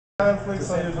Conflicts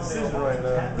on your decision right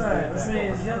now. Right, which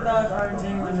means your thoughts aren't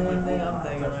genuine to anything I'm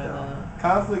thinking right now.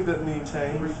 Conflict doesn't mean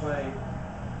change. I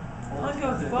don't give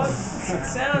a fuck.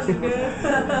 Sounds good.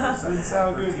 Doesn't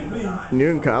sound good to me.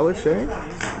 You're in college, Shane?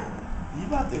 You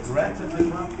about to graduate?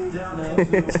 No. I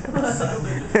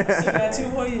still got 2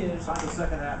 more years.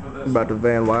 About to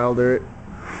Van Wilder it?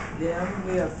 Yeah, I'm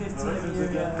gonna be a 15-year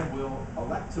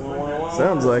guy.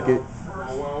 Sounds like it.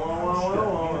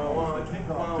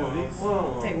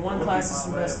 Take 1 class a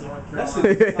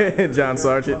semester. John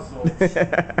Sargent.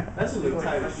 That's really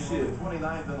tight as shit.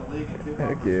 29th in the league in kickoff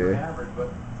Heck yeah. average, but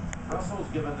Russell's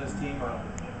given this team a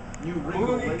new We're wrinkle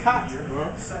gonna late get in caught, the year.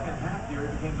 bro. Second half year,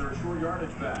 it became their short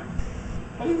yardage back.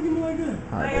 Why you looking at me like that?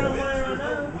 I ain't gonna win right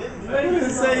now. I didn't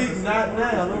say not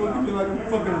now. Don't look at me like I'm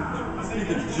fucking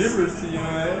speaking gibberish to your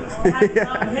ass.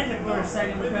 I'm hitting it for a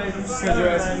second because you Because your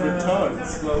ass is retarded,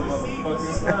 slow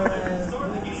motherfucker.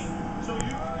 So you're in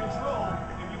control if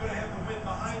you're going to have the win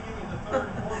behind you in the third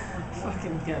and fourth quarter.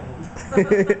 Fucking Kevin.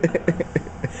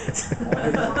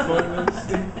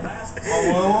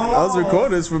 I was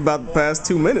recording this for about the past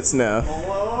 2 minutes now.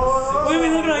 We'll be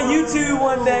looking on YouTube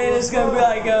one day and it's gonna be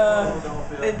like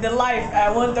the life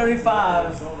at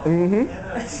 1:35.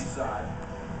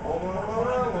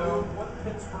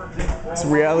 It's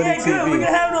reality Yeah, good. We TV.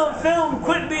 can have it on film.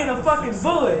 Quit being a fucking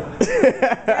bully.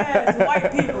 Yeah, to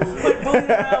white people. Quit bullying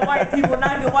around white people,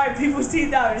 knocking white people's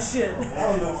teeth out and shit.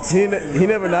 He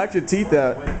never knocked your teeth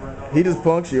out. He just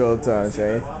punks you all the time,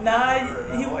 Shane. Nah,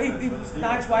 he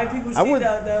knocks white people's I teeth would-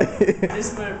 out though.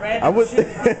 Just for random I would shit.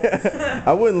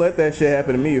 I wouldn't let that shit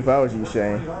happen to me if I was you,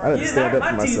 Shane. I'd have He to stand knocked up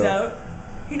for my teeth myself. out.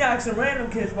 He knocked some random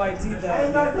kids' white teeth I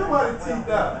ain't out. knocked nobody's teeth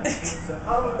out.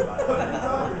 What the fuck are you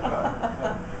talking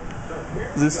about?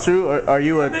 Is this true? Or are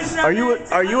you a I made his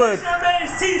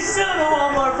teeth still in the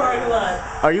Walmart parking lot.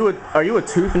 are you a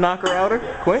tooth knocker outer?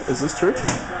 Quint, is this true?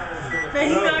 Man,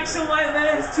 he knocked some white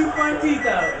man's 2 front teeth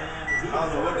out. I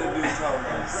don't know what that dude's talking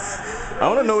about. I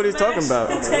want to know what he's talking about.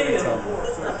 Potato. I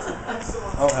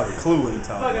don't have a clue what he's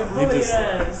talking Fucking about. bullying He just,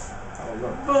 ass.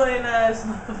 Bullying ass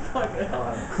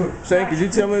motherfucker. Shane, could you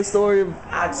tell me the story of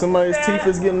somebody's teeth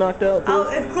is getting knocked out?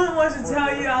 If Clint wants to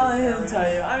tell you, I'll let him tell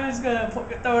you. I'm just gonna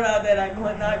throw it out there that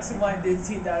Clint knocked some white dude's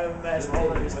teeth out over mashed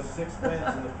potatoes.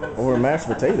 Or mashed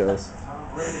potatoes?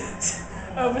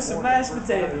 Over some mashed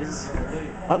potatoes.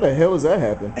 How the hell does that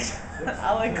happen?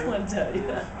 I'll let Clint tell you.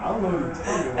 I don't know what you're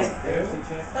talking about.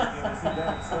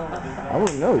 I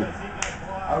don't know.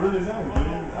 I really don't, dude. I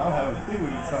don't have a clue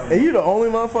what you're talking And you the only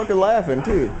motherfucker laughing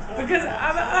too. Because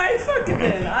I ain't fucking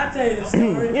did. I'll tell you the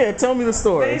story. Yeah, tell me the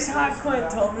story. Based how Clint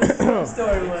told me the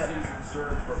story went.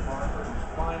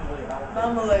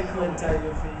 I'm gonna let Clint tell you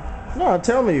if he. No,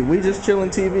 tell me. We Just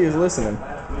Chillin' TV is listening.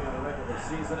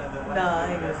 Nah, I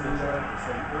ain't gonna do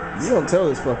that. You don't tell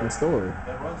this fucking story.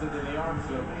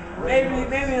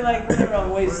 Maybe like whenever I'm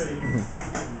wasted.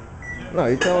 No,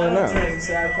 you're telling it I don't now. drink,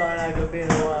 so I probably not gonna be in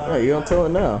a while. No, you don't tell it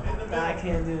now. Nah, I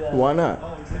can't do that. Why not?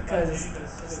 Because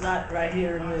it's not right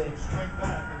here in me.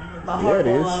 My Yeah, heart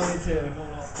it won't is. allow me to.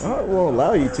 My heart won't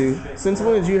allow you to. Since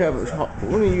when did you have a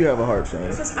heart, Shane?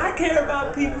 Because I care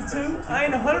about people too. I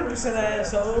ain't 100%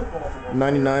 asshole.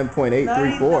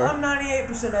 99.834. I'm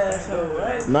 98% asshole,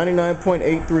 right?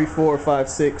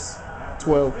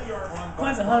 99.8345612.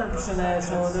 Clint's 100%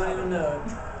 asshole, don't even know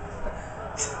it.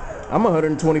 I'm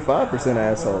 125%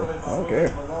 asshole. I don't care.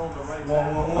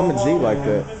 I'm a G like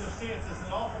that.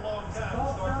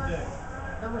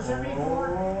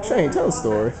 Shane, tell the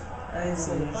story. I ain't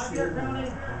saying shit.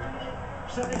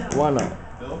 Why not?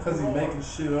 Because he's making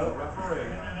shit up.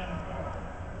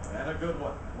 And a good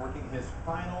one. Working his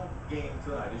final game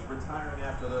tonight. He's retiring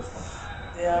after this one.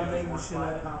 Yeah, I'm making shit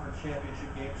up. Conference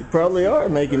championship games. You probably are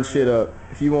making shit up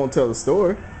if you won't tell the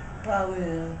story. Probably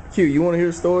am. Q, you want to hear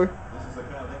the story? This is the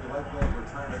kind of thing you like playing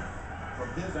retirement from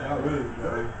his end. Not really,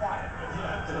 bro.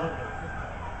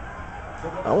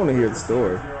 I want to hear the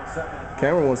story.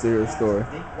 Cameron wants to hear the story.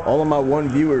 All of my one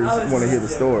viewers want to hear the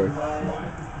story.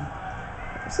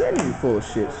 I'm saying you full of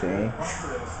shit, Shane.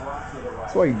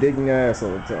 That's why you digging your ass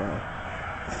all the time.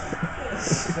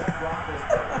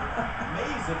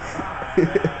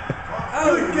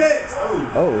 Oh, catch!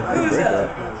 Oh, Who's break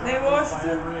that? that. Nate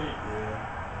Washington?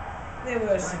 Nate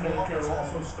Washington gonna catch me.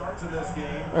 Also starts in this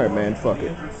game. All right, man, fuck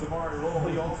it. Andrew Samari Roll,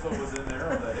 he also was in there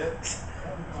on the hit.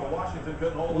 So Washington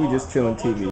couldn't hold We on. Just Chillin' TV.